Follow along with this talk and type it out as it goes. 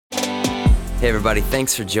Hey everybody,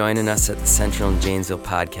 thanks for joining us at the Central and Janesville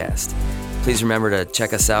podcast. Please remember to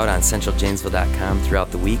check us out on centraljanesville.com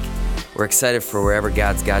throughout the week. We're excited for wherever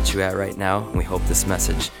God's got you at right now, and we hope this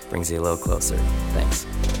message brings you a little closer. Thanks.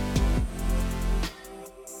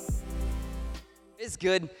 It's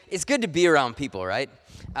good to be around people, right?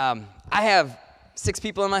 I have 6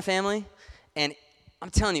 people in my family, and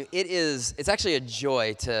I'm telling you, it's actually a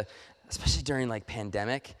joy to, especially during like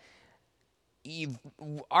pandemic,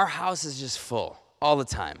 our house is just full all the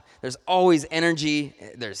time. There's always energy.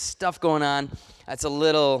 There's stuff going on. It's a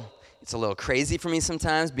little crazy for me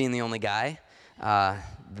sometimes, being the only guy.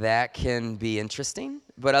 That can be interesting.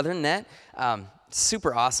 But other than that,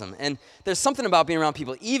 super awesome. And there's something about being around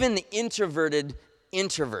people, even the introverted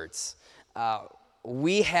introverts.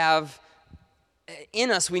 We have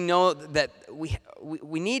in us, we know that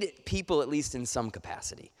we need people at least in some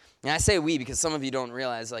capacity. And I say we because some of you don't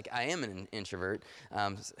realize, like, I am an introvert.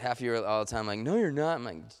 Half of you are all the time like, no, you're not. I'm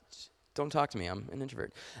like, don't talk to me. I'm an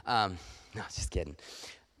introvert. No, just kidding.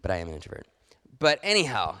 But I am an introvert. But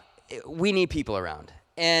anyhow, we need people around.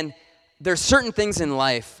 And there's certain things in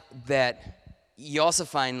life that you also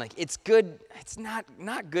find, like, it's good. It's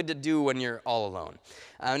not good to do when you're all alone.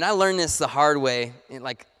 And I learned this the hard way,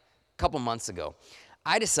 like, a couple months ago.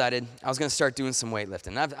 I decided I was going to start doing some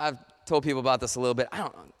weightlifting. I've told people about this a little bit.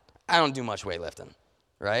 I don't do much weightlifting,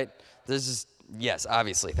 right? Yes,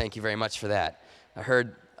 obviously. Thank you very much for that. I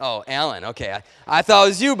heard, Alan, okay. I thought it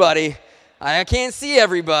was you, buddy. I can't see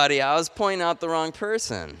everybody. I was pointing out the wrong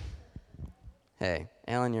person. Hey,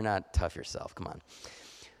 Alan, you're not tough yourself. Come on.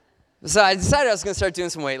 So I decided I was going to start doing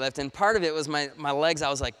some weightlifting. Part of it was my legs. I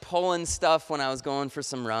was like pulling stuff when I was going for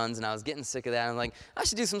some runs, and I was getting sick of that. I'm like, I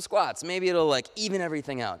should do some squats. Maybe it'll like even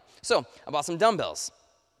everything out. So I bought some dumbbells.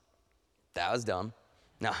 That was dumb.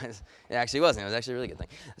 No, it actually wasn't. It was actually a really good thing.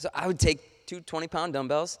 So I would take 2 20-pound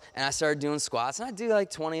dumbbells, and I started doing squats, and I'd do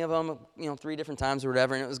like 20 of them, 3 different times or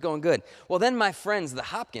whatever, and it was going good. Well, then my friends, the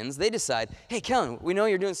Hopkins, they decide, hey, Kellen, we know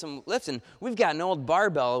you're doing some lifting. We've got an old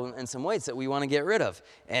barbell and some weights that we want to get rid of.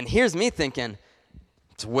 And here's me thinking,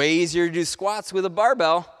 it's way easier to do squats with a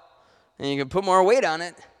barbell, and you can put more weight on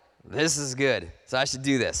it. This is good, so I should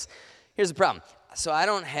do this. Here's the problem. So I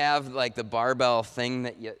don't have like the barbell thing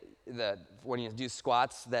that when you do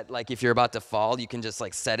squats, that like if you're about to fall, you can just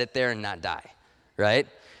like set it there and not die, right?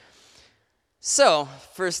 So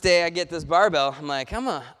first day I get this barbell, I'm like, I'm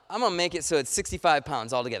gonna make it so it's 65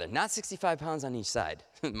 pounds altogether. Not 65 pounds on each side,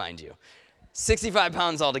 mind you. 65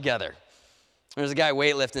 pounds altogether. There's a guy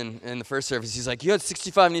weightlifting in the first service. He's like, you had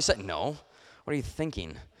 65 on each side? No. What are you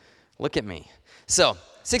thinking? Look at me. So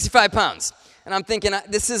 65 pounds. And I'm thinking,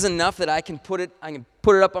 this is enough that I can put it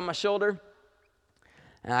up on my shoulder,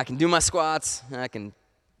 and I can do my squats, and I can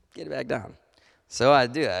get it back down. So I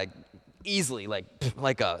do that easily, like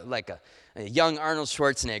a young Arnold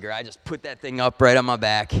Schwarzenegger. I just put that thing up right on my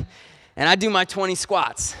back, and I do my 20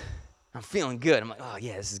 squats. I'm feeling good. I'm like, oh,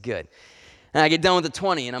 yeah, this is good. And I get done with the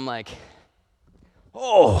 20, and I'm like,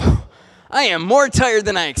 oh, I am more tired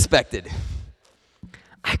than I expected.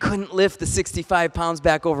 I couldn't lift the 65 pounds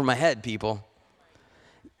back over my head, people.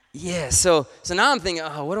 Yeah, so now I'm thinking,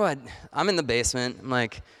 I'm in the basement. I'm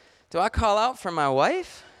like, do I call out for my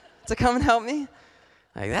wife to come and help me?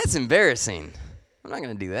 Like, that's embarrassing. I'm not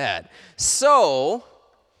going to do that. So,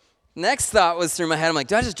 next thought was through my head. I'm like,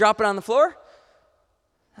 do I just drop it on the floor?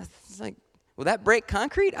 It's like, will that break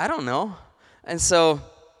concrete? I don't know. And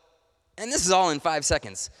this is all in 5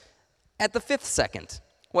 seconds. At the 5th second,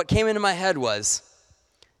 what came into my head was,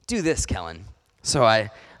 do this, Kellen. So I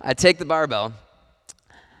take the barbell,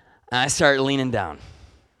 and I start leaning down.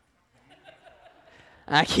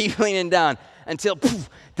 And I keep leaning down until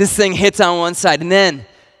this thing hits on one side. And then,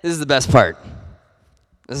 this is the best part.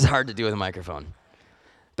 This is hard to do with a microphone.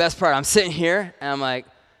 Best part, I'm sitting here, and I'm like,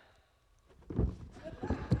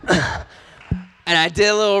 and I did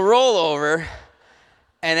a little rollover,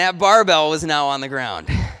 and that barbell was now on the ground,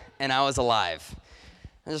 and I was alive.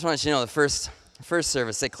 I just want you to know, the first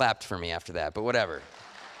service, they clapped for me after that, but whatever.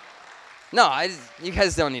 No, you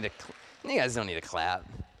guys don't need to clap.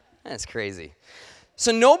 That's crazy.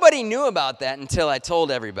 So nobody knew about that until I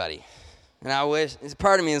told everybody. And I wish,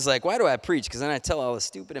 part of me is like, why do I preach? Because then I tell all the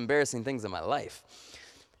stupid, embarrassing things in my life.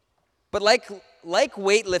 But like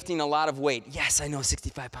weightlifting a lot of weight, yes, I know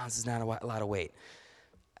 65 pounds is not a lot of weight.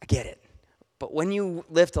 I get it. But when you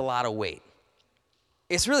lift a lot of weight,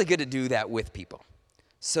 it's really good to do that with people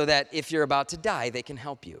so that if you're about to die, they can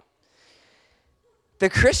help you. The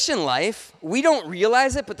Christian life, we don't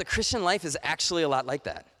realize it, but the Christian life is actually a lot like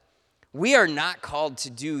that. We are not called to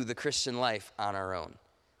do the Christian life on our own.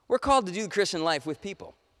 We're called to do the Christian life with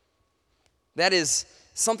people. That is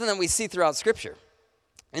something that we see throughout Scripture.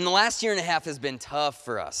 And the last year and a half has been tough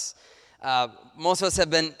for us. Most of us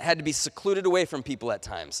have had to be secluded away from people at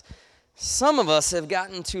times. Some of us have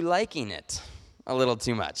gotten to liking it a little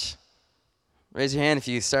too much. Raise your hand if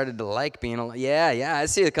you started to like being alone. Yeah, I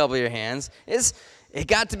see a couple of your hands. It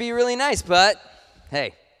got to be really nice, but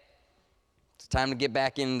hey, it's time to get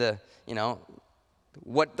back into,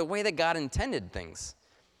 the way that God intended things.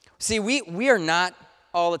 See, we are not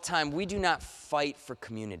all the time, we do not fight for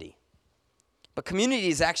community. But community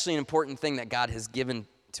is actually an important thing that God has given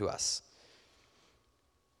to us.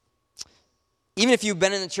 Even if you've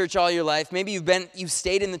been in the church all your life, maybe you've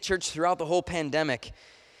stayed in the church throughout the whole pandemic,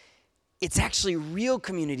 it's actually real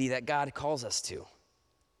community that God calls us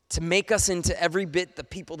to make us into every bit the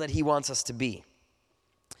people that he wants us to be.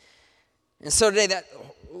 And so today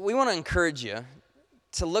we want to encourage you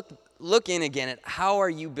to look in again at how are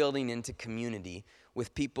you building into community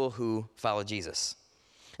with people who follow Jesus.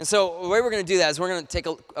 And so the way we're going to do that is we're going to take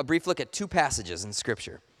a brief look at two passages in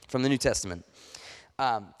Scripture from the New Testament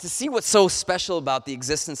to see what's so special about the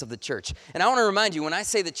existence of the church. And I want to remind you, when I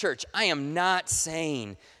say the church, I am not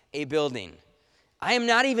saying a building. I am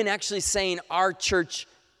not even actually saying our church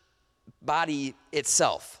body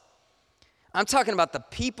itself. I'm talking about the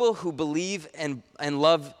people who believe and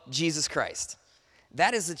love Jesus Christ.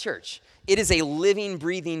 That is the church. It is a living,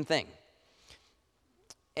 breathing thing.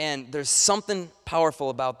 And there's something powerful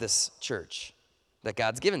about this church that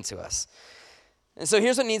God's given to us. And so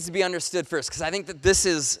here's what needs to be understood first, because I think that this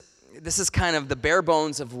is kind of the bare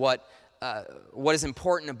bones of what is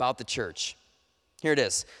important about the church. Here it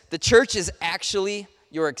is. The church is actually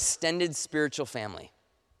your extended spiritual family.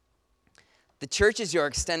 The church is your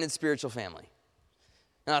extended spiritual family.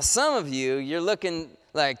 Now, some of you, you're looking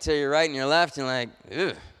like to your right and your left, and like, ew,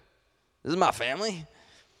 this is my family?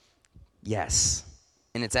 Yes.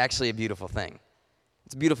 And it's actually a beautiful thing.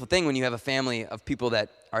 It's a beautiful thing when you have a family of people that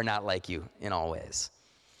are not like you in all ways.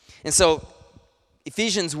 And so,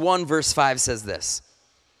 Ephesians 1 verse 5 says this: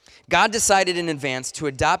 God decided in advance to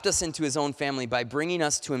adopt us into his own family by bringing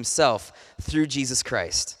us to himself through Jesus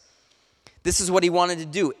Christ. This is what he wanted to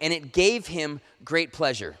do, and it gave him great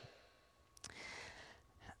pleasure.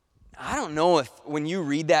 I don't know if when you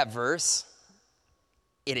read that verse,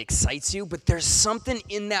 it excites you, but there's something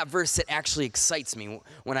in that verse that actually excites me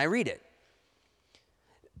when I read it.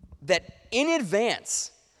 That in advance,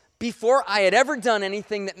 before I had ever done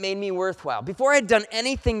anything that made me worthwhile, before I had done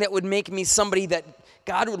anything that would make me somebody that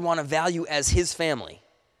God would want to value as his family,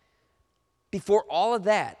 before all of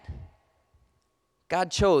that, God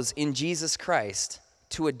chose in Jesus Christ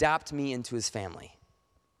to adopt me into his family.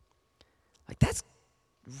 Like, that's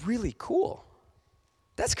really cool.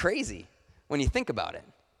 That's crazy when you think about it,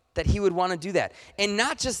 that he would want to do that. And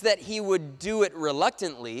not just that he would do it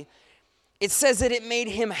reluctantly, it says that it made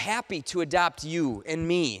him happy to adopt you and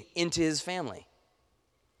me into his family.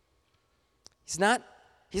 He's not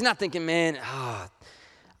thinking, man,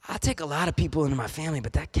 I'll take a lot of people into my family,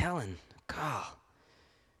 but that Kellen, God,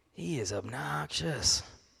 he is obnoxious.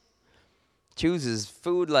 Chooses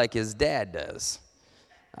food like his dad does.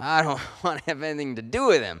 I don't want to have anything to do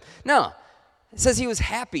with him. No, it says he was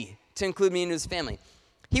happy to include me into his family.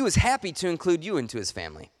 He was happy to include you into his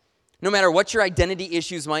family. No matter what your identity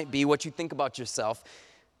issues might be, what you think about yourself,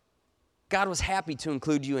 God was happy to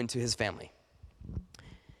include you into his family.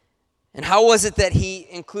 And how was it that he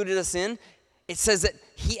included us in? It says that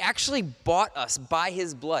he actually bought us by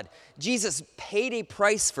his blood. Jesus paid a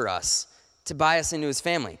price for us to buy us into his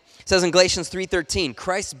family. It says in Galatians 3:13,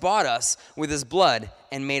 Christ bought us with his blood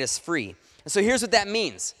and made us free. And so here's what that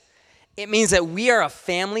means. It means that we are a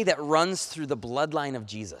family that runs through the bloodline of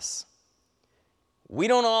Jesus. We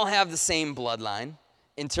don't all have the same bloodline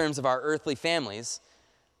in terms of our earthly families,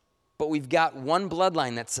 but we've got one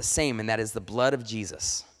bloodline that's the same, and that is the blood of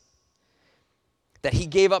Jesus. That he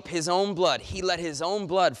gave up his own blood. He let his own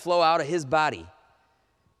blood flow out of his body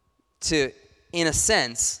to, in a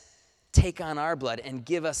sense, take on our blood and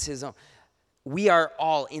give us his own. We are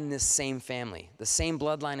all in this same family, the same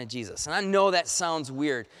bloodline of Jesus. And I know that sounds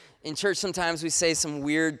weird. In church, sometimes we say some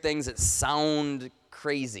weird things that sound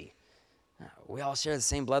crazy. We all share the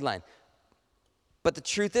same bloodline. But the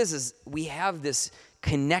truth is we have this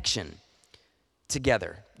connection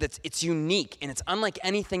together. It's unique, and it's unlike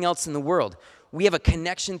anything else in the world. We have a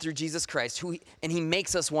connection through Jesus Christ, and he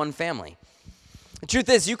makes us one family. The truth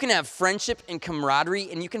is, you can have friendship and camaraderie,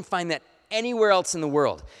 and you can find that anywhere else in the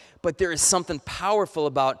world. But there is something powerful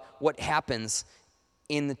about what happens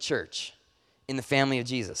in the church, in the family of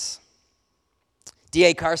Jesus.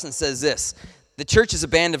 D.A. Carson says this: the church is a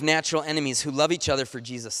band of natural enemies who love each other for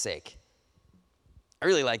Jesus' sake. I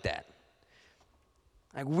really like that.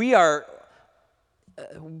 Like we are,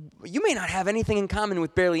 you may not have anything in common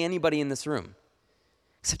with barely anybody in this room,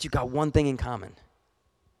 except you've got one thing in common.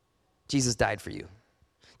 Jesus died for you.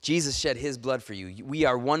 Jesus shed his blood for you. We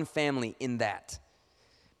are one family in that.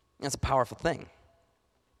 That's a powerful thing.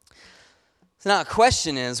 So now the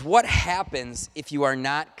question is, what happens if you are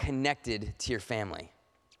not connected to your family?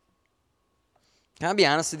 Can I be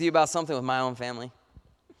honest with you about something with my own family?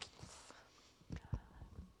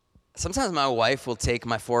 Sometimes my wife will take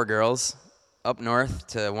my 4 girls up north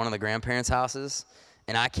to one of the grandparents' houses,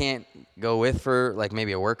 and I can't go with for like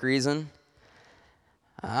maybe a work reason.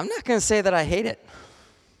 I'm not going to say that I hate it.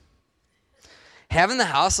 Having the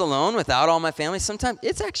house alone without all my family, sometimes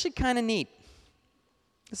it's actually kind of neat.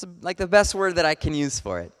 It's like the best word that I can use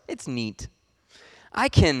for it. It's neat. I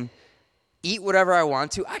can eat whatever I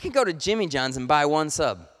want to. I can go to Jimmy John's and buy 1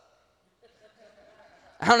 sub.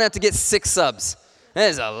 I don't have to get 6 subs. That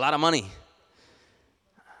is a lot of money.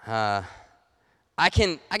 I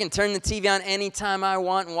can turn the TV on anytime I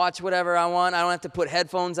want and watch whatever I want. I don't have to put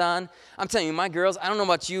headphones on. I'm telling you, my girls, I don't know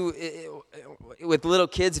about you with little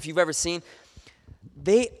kids, if you've ever seen,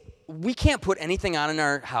 we can't put anything on in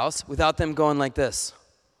our house without them going like this.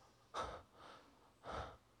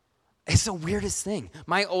 It's the weirdest thing.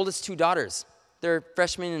 My oldest 2 daughters, they're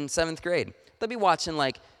freshmen in 7th grade. They'll be watching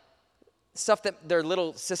like stuff that their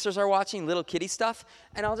little sisters are watching, little kiddie stuff,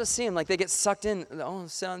 and I'll just see them like they get sucked in. Oh,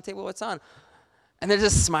 sit on the table, what's on? And they're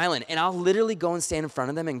just smiling, and I'll literally go and stand in front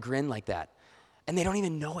of them and grin like that, and they don't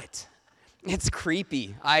even know it. It's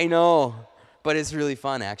creepy, I know, but it's really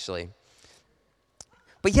fun actually.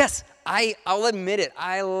 But yes, I'll admit it.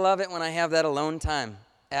 I love it when I have that alone time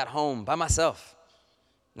at home by myself.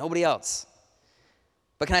 Nobody else.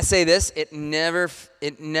 But can I say this? It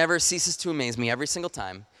never ceases to amaze me every single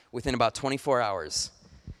time. Within about 24 hours,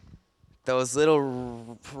 those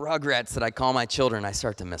little rugrats that I call my children, I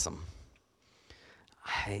start to miss them.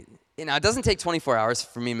 It doesn't take 24 hours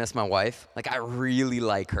for me to miss my wife. Like, I really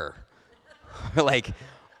like her. Like,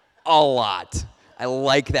 a lot. I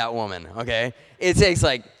like that woman, okay? It takes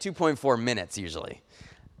like 2.4 minutes usually.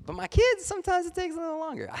 But my kids, sometimes it takes a little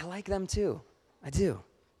longer. I like them too. I do.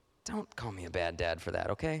 Don't call me a bad dad for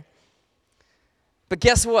that, okay? But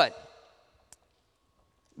guess what?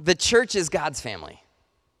 The church is God's family.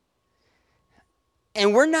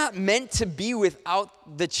 And we're not meant to be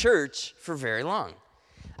without the church for very long.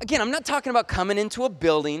 Again, I'm not talking about coming into a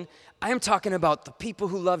building. I am talking about the people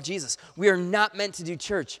who love Jesus. We are not meant to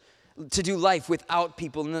do life without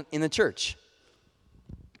people in the church.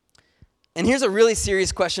 And here's a really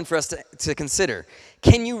serious question for us to consider.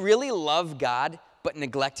 Can you really love God but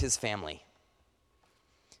neglect his family?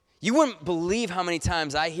 You wouldn't believe how many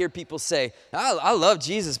times I hear people say, I love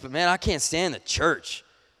Jesus, but man, I can't stand the church.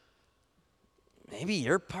 Maybe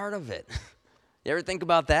you're part of it. You ever think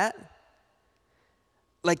about that?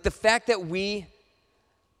 Like the fact that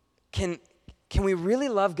can we really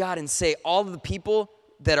love God and say all of the people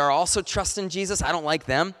that are also trusting Jesus, I don't like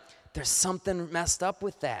them? There's something messed up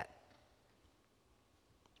with that.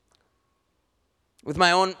 With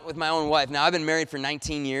my own wife. Now, I've been married for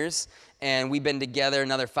 19 years, and we've been together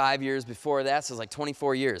another 5 years before that, so it's like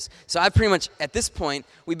 24 years. So I've pretty much, at this point,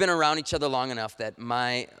 we've been around each other long enough that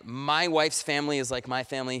my wife's family is like my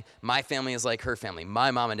family is like her family.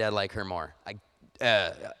 My mom and dad like her more,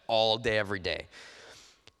 all day, every day.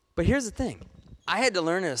 But here's the thing. I had to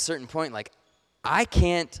learn at a certain point, like, I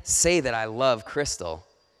can't say that I love Crystal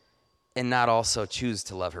and not also choose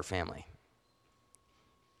to love her family.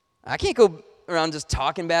 I can't go around just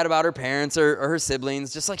talking bad about her parents or her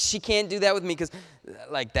siblings, just like she can't do that with me because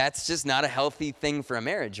like that's just not a healthy thing for a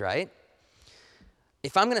marriage, right?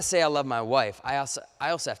 If I'm going to say I love my wife, I also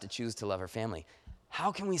have to choose to love her family.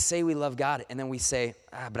 How can we say we love God and then we say,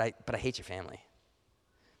 but I hate your family?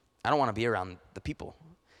 I don't want to be around the people.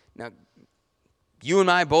 Now, you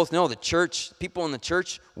and I both know the church, people in the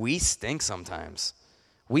church, we stink sometimes.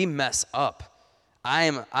 We mess up.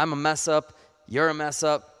 I'm a mess up. You're a mess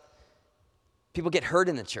up. People get hurt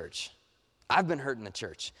in the church. I've been hurt in the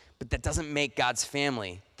church. But that doesn't make God's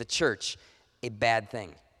family, the church, a bad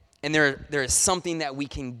thing. And there is something that we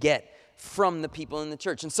can get from the people in the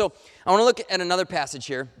church. And so I want to look at another passage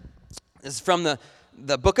here. This is from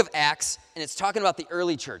the book of Acts, and it's talking about the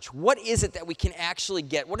early church. What is it that we can actually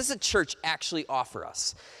get? What does the church actually offer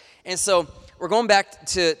us? And so we're going back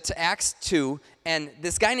to Acts 2, and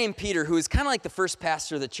this guy named Peter, who is kind of like the first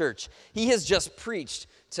pastor of the church, he has just preached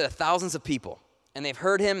to thousands of people. And they've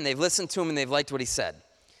heard him, and they've listened to him, and they've liked what he said.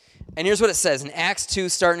 And here's what it says in Acts 2,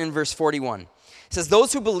 starting in verse 41. It says,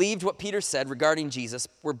 those who believed what Peter said regarding Jesus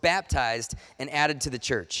were baptized and added to the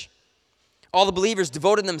church. All the believers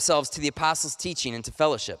devoted themselves to the apostles' teaching and to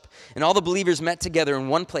fellowship. And all the believers met together in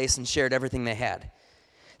one place and shared everything they had.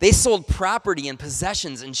 They sold property and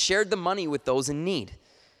possessions and shared the money with those in need.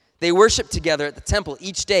 They worshiped together at the temple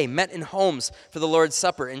each day, met in homes for the Lord's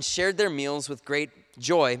Supper, and shared their meals with great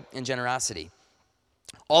joy and generosity,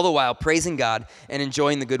 all the while praising God and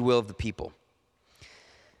enjoying the goodwill of the people.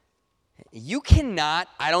 You cannot,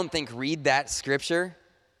 I don't think, read that scripture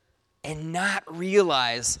and not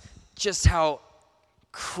realize just how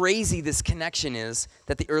crazy this connection is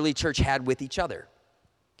that the early church had with each other.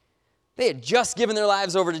 They had just given their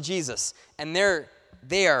lives over to Jesus, and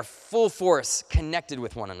they are full force connected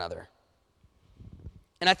with one another.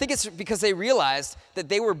 And I think it's because they realized that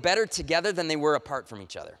they were better together than they were apart from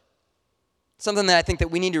each other. Something that I think that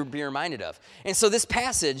we need to be reminded of. And so this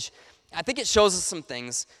passage, I think it shows us some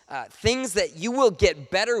things that you will get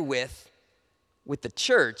better with the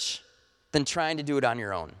church than trying to do it on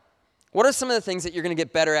your own. What are some of the things that you're going to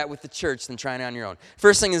get better at with the church than trying it on your own?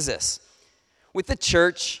 First thing is this. With the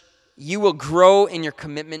church, you will grow in your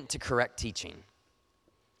commitment to correct teaching.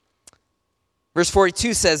 Verse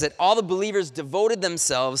 42 says that all the believers devoted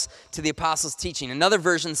themselves to the apostles' teaching. Another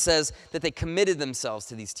version says that they committed themselves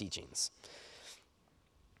to these teachings.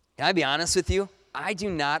 Can I be honest with you? I do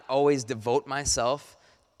not always devote myself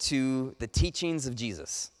to the teachings of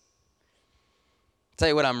Jesus. I'll tell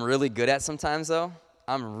you what I'm really good at sometimes, though.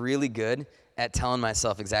 I'm really good at telling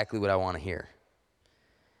myself exactly what I want to hear.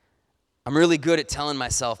 I'm really good at telling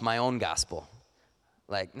myself my own gospel.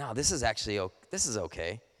 Like, no, this is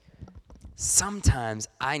okay. Sometimes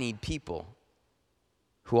I need people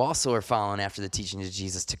who also are following after the teachings of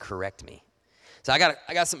Jesus to correct me. So I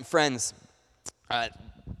got some friends,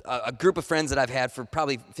 a group of friends that I've had for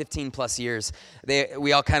probably 15 plus years.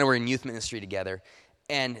 We all kind of were in youth ministry together.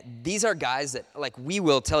 And these are guys that, like, we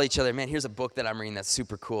will tell each other, man, here's a book that I'm reading that's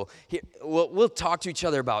super cool. We'll talk to each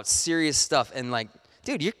other about serious stuff. And like,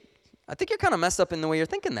 dude, I think you're kind of messed up in the way you're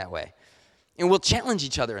thinking that way. And we'll challenge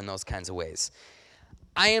each other in those kinds of ways.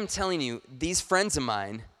 I am telling you, these friends of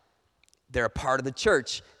mine, they're a part of the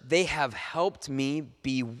church. They have helped me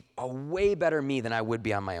be a way better me than I would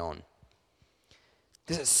be on my own.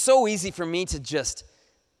 Because it's so easy for me to just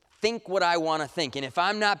think what I want to think. And if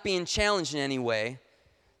I'm not being challenged in any way,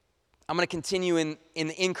 I'm going to continue in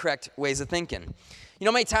the incorrect ways of thinking. You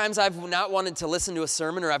know how many times I've not wanted to listen to a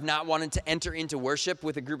sermon or I've not wanted to enter into worship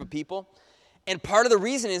with a group of people? And part of the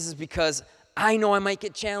reason is because I know I might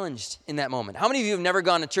get challenged in that moment. How many of you have never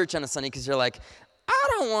gone to church on a Sunday because you're like, I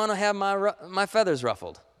don't want to have my feathers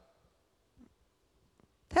ruffled?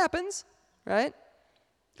 It happens, right?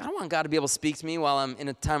 I don't want God to be able to speak to me while I'm in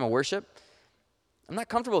a time of worship. I'm not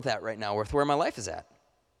comfortable with that right now, with where my life is at.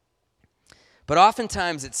 But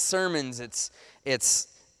oftentimes it's sermons, it's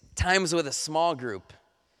times with a small group.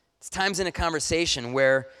 It's times in a conversation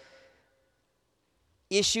where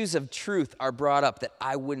issues of truth are brought up that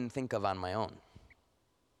I wouldn't think of on my own.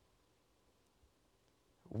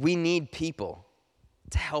 We need people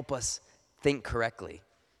to help us think correctly,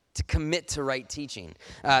 to commit to right teaching.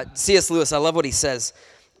 C.S. Lewis, I love what he says.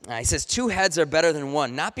 He says, 2 heads are better than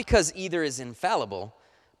one, not because either is infallible,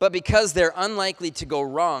 but because they're unlikely to go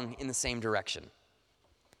wrong in the same direction.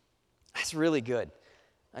 That's really good.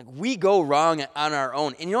 Like, we go wrong on our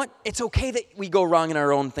own. And you know what? It's okay that we go wrong in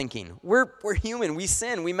our own thinking. We're human. We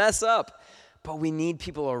sin. We mess up. But we need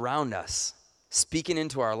people around us speaking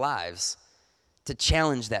into our lives to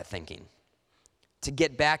challenge that thinking, to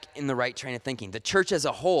get back in the right train of thinking. The church as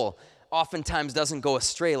a whole oftentimes doesn't go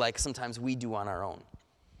astray like sometimes we do on our own.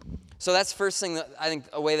 So that's the first thing that I think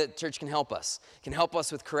a way that church can help us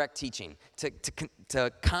with correct teaching,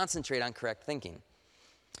 to concentrate on correct thinking.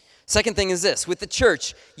 Second thing is this. With the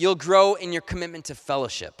church, you'll grow in your commitment to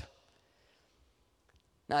fellowship.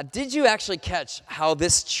 Now, did you actually catch how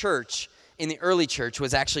this church in the early church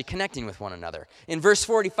was actually connecting with one another? In verse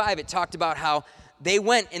 45, it talked about how they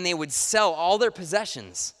went and they would sell all their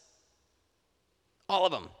possessions, all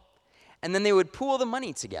of them, and then they would pool the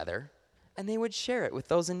money together and they would share it with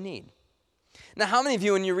those in need. Now, how many of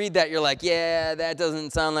you, when you read that, you're like, yeah, that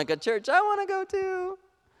doesn't sound like a church I want to go to?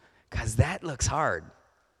 Because that looks hard.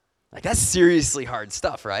 Like, that's seriously hard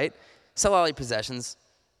stuff, right? Sell all your possessions,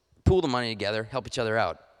 pool the money together, help each other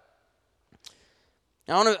out.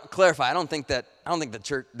 Now, I want to clarify, I don't think the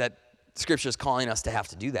church, that Scripture is calling us to have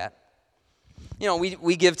to do that. You know,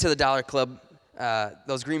 we give to the Dollar Club,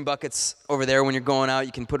 those green buckets over there. When you're going out,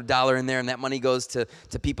 you can put $1 in there, and that money goes to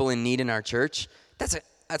people in need in our church.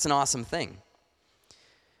 That's an awesome thing.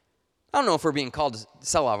 I don't know if we're being called to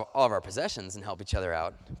sell all of our possessions and help each other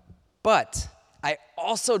out, but I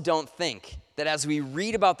also don't think that as we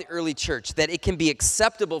read about the early church, that it can be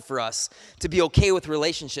acceptable for us to be okay with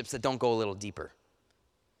relationships that don't go a little deeper.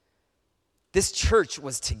 This church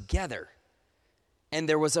was together, and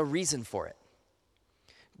there was a reason for it.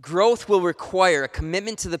 Growth will require a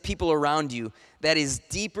commitment to the people around you that is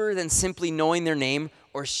deeper than simply knowing their name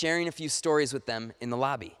or sharing a few stories with them in the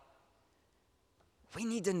lobby. We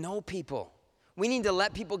need to know people. We need to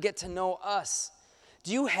let people get to know us.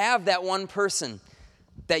 Do you have that one person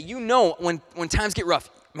that you know when times get rough,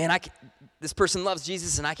 man, this person loves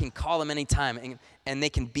Jesus and I can call them anytime and they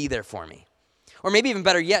can be there for me? Or maybe even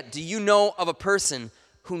better yet, do you know of a person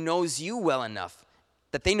who knows you well enough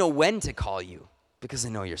that they know when to call you because they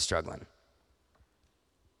know you're struggling?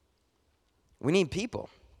 We need people.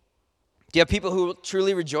 Do you have people who will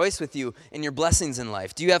truly rejoice with you in your blessings in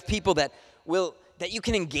life? Do you have people that you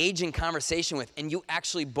can engage in conversation with and you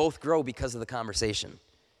actually both grow because of the conversation?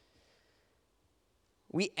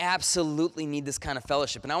 We absolutely need this kind of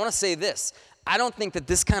fellowship. And I want to say this. I don't think that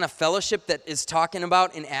this kind of fellowship that is talking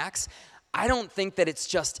about in Acts, I don't think that it's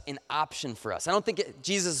just an option for us. I don't think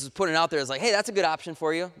Jesus is putting it out there as like, hey, that's a good option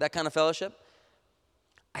for you, that kind of fellowship.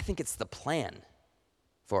 I think it's the plan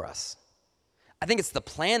for us. I think it's the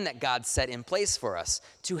plan that God set in place for us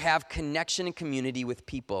to have connection and community with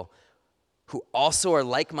people who also are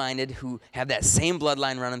like-minded, who have that same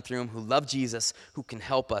bloodline running through them, who love Jesus, who can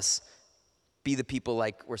help us be the people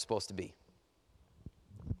like we're supposed to be.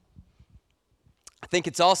 I think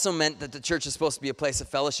it's also meant that the church is supposed to be a place of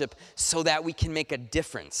fellowship so that we can make a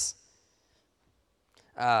difference.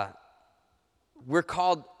 We're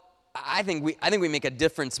called, I think we make a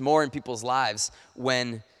difference more in people's lives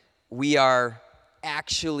when we are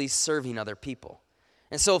actually serving other people.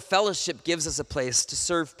 And so fellowship gives us a place to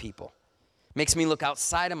serve people. Makes me look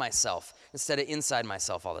outside of myself instead of inside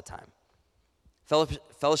myself all the time.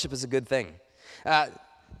 Fellowship is a good thing.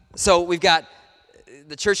 So we've got,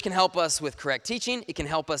 the church can help us with correct teaching. It can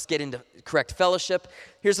help us get into correct fellowship.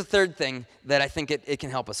 Here's the third thing that I think it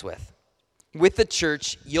can help us with. With the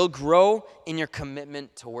church, you'll grow in your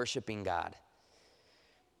commitment to worshiping God.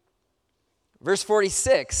 Verse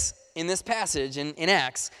 46 in this passage in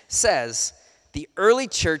Acts says, the early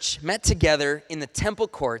church met together in the temple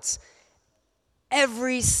courts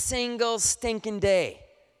every single stinking day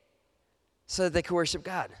so that they could worship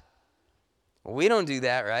God. Well, we don't do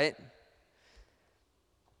that, right?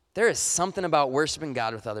 There is something about worshiping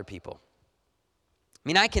God with other people. I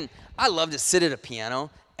mean, I love to sit at a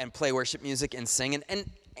piano and play worship music and sing. And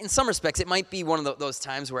in some respects, it might be one of those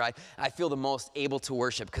times where I feel the most able to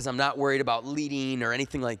worship because I'm not worried about leading or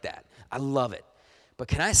anything like that. I love it. But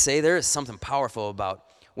can I say there is something powerful about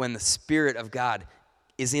when the Spirit of God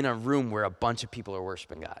is in a room where a bunch of people are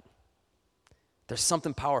worshiping God? There's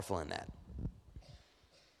something powerful in that.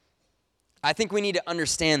 I think we need to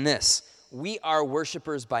understand this. We are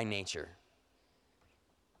worshipers by nature.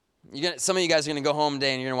 Some of you guys are going to go home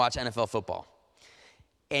today and you're going to watch NFL football.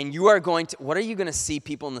 And you are going to, what are you going to see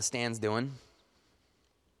people in the stands doing?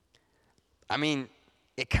 I mean,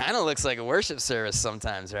 it kind of looks like a worship service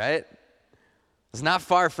sometimes, right? It's not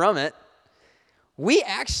far from it. We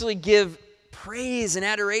actually give praise and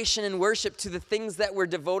adoration and worship to the things that we're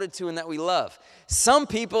devoted to and that we love. Some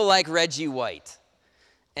people like Reggie White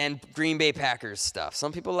and Green Bay Packers stuff.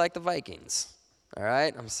 Some people like the Vikings. All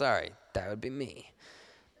right? I'm sorry. That would be me.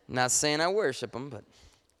 I'm not saying I worship them, but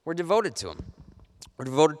we're devoted to them. We're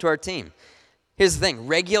devoted to our team. Here's the thing.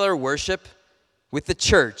 Regular worship with the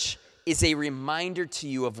church is a reminder to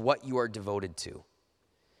you of what you are devoted to.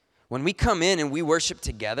 When we come in and we worship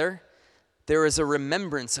together, there is a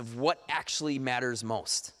remembrance of what actually matters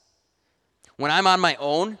most. When I'm on my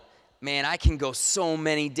own, man, I can go so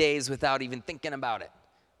many days without even thinking about it,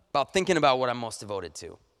 about what I'm most devoted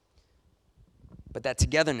to. But that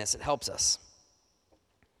togetherness, it helps us.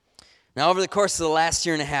 Now, over the course of the last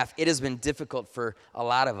year and a half, it has been difficult for a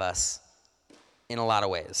lot of us in a lot of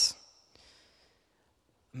ways.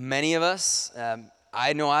 Many of us,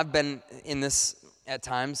 I know I've been in this at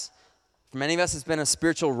times. For many of us, it's been a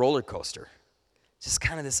spiritual roller coaster. Just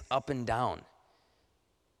kind of this up and down.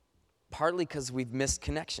 Partly because we've missed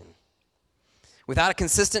connection. Without a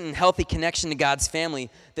consistent and healthy connection to God's family,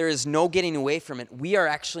 there is no getting away from it. We are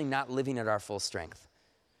actually not living at our full strength.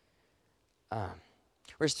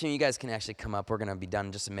 Where's team? You guys can actually come up. We're going to be done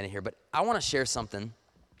in just a minute here. But I want to share something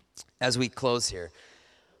as we close here.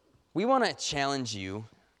 We want to challenge you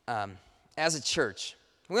as a church.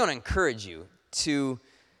 We want to encourage you to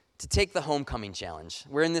take the Homecoming Challenge.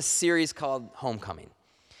 We're in this series called Homecoming.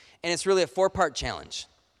 And it's really a 4-part challenge.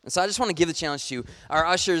 And so I just want to give the challenge to you. Our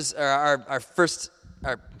ushers, our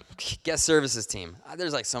guest services team.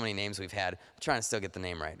 There's like so many names we've had. I'm trying to still get the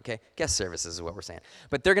name right, okay? Guest services is what we're saying.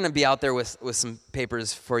 But they're going to be out there with some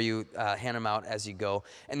papers for you, hand them out as you go.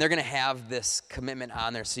 And they're going to have this commitment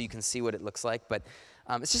on there so you can see what it looks like. But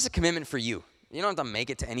it's just a commitment for you. You don't have to make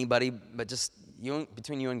it to anybody, but just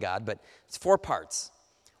between you and God. But it's 4 parts.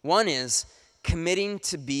 One is committing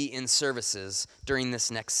to be in services during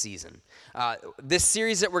this next season. This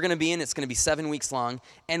series that we're going to be in, it's going to be 7 weeks long,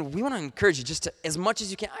 and we want to encourage you just to, as much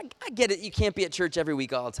as you can. I get it, you can't be at church every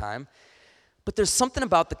week all the time, but there's something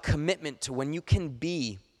about the commitment to when you can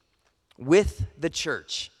be with the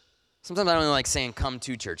church. Sometimes I don't like saying come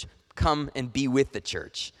to church. Come and be with the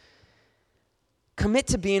church. Commit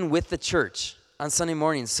to being with the church on Sunday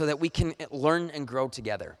mornings so that we can learn and grow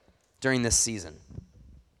together during this season.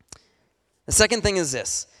 The second thing is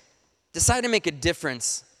this. Decide to make a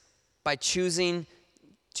difference by choosing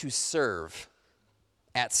to serve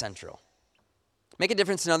at Central. Make a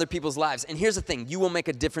difference in other people's lives. And here's the thing. You will make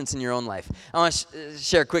a difference in your own life. I want to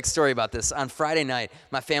share a quick story about this. On Friday night,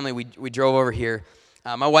 my family, we drove over here.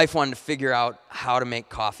 My wife wanted to figure out how to make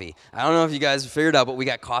coffee. I don't know if you guys figured out, but we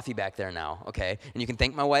got coffee back there now, okay? And you can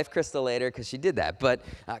thank my wife, Krista, later because she did that. But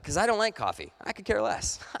because I don't like coffee. I could care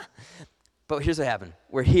less. But here's what happened.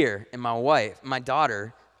 We're here, and my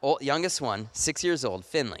daughter, youngest one, 6 years old,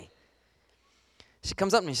 Finley, she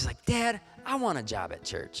comes up to me, she's like, Dad, I want a job at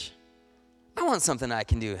church. I want something I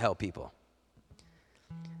can do to help people.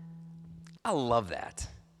 I love that.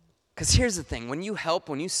 Because here's the thing. When you help,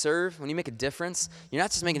 when you serve, when you make a difference, you're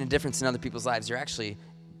not just making a difference in other people's lives, you're actually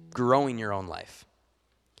growing your own life.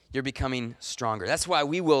 You're becoming stronger. That's why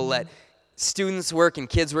we will let students work and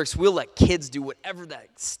kids work. So we'll let kids do whatever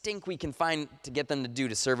that stink we can find to get them to do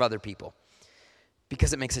to serve other people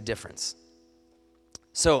because it makes a difference.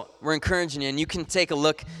 So we're encouraging you, and you can take a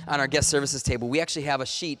look on our guest services table. We actually have a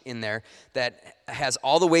sheet in there that has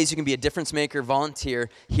all the ways you can be a difference maker, volunteer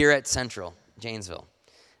here at Central, Janesville.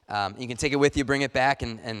 You can take it with you, bring it back,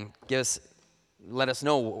 and let us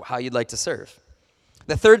know how you'd like to serve.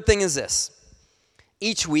 The third thing is this.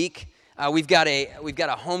 Each week, we've got a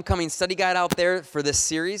homecoming study guide out there for this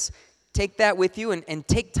series. Take that with you and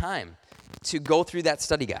take time to go through that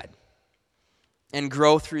study guide and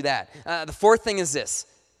grow through that. The fourth thing is this.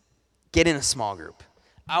 Get in a small group.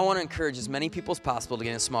 I want to encourage as many people as possible to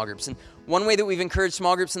get in small groups. And one way that we've encouraged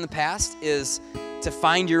small groups in the past is to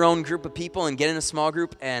find your own group of people and get in a small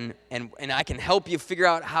group, and I can help you figure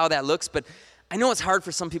out how that looks, but I know it's hard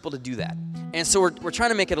for some people to do that. And so we're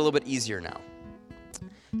trying to make it a little bit easier now.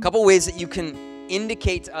 A couple ways that you can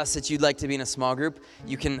indicate to us that you'd like to be in a small group.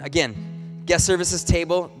 You can, again, guest services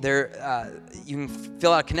table. There, you can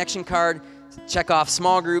fill out a connection card, check off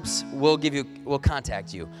small groups. We'll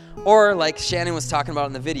contact you. Or like Shannon was talking about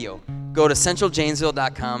in the video, go to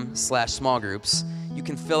centraljanesville.com/small groups. You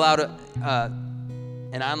can fill out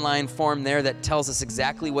an online form there that tells us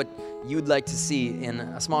exactly what you'd like to see in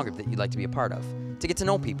a small group that you'd like to be a part of, to get to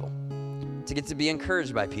know people, to get to be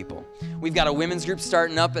encouraged by people. We've got a women's group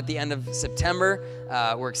starting up at the end of September.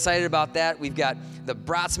 We're excited about that. We've got the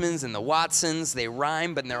Brotsmans and the Watsons. They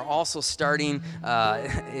rhyme, but they're also starting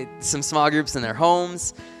some small groups in their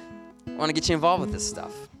homes. I want to get you involved with this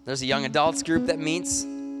stuff. There's a young adults group that meets.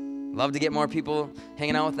 Love to get more people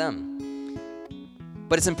hanging out with them.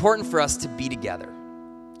 But it's important for us to be together.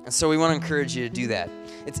 And so we want to encourage you to do that.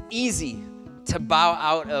 It's easy to bow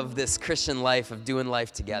out of this Christian life of doing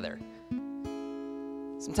life together.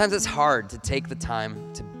 Sometimes it's hard to take the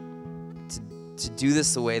time to do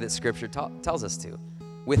this the way that Scripture tells us to,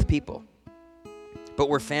 with people. But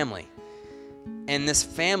we're family. And this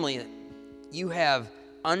family, you have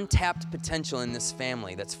untapped potential in this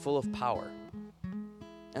family that's full of power.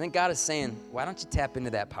 I think God is saying, why don't you tap into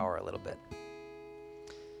that power a little bit?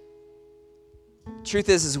 Truth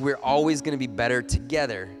is we're always going to be better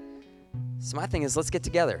together. So my thing is, let's get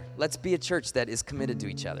together. Let's be a church that is committed to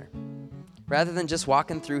each other. Rather than just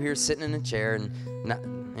walking through here, sitting in a chair and not,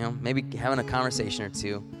 maybe having a conversation or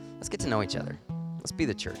two, let's get to know each other. Let's be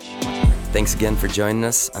the church. Thanks again for joining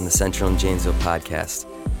us on the Central and Janesville podcast.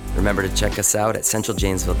 Remember to check us out at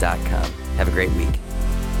centraljanesville.com. Have a great week.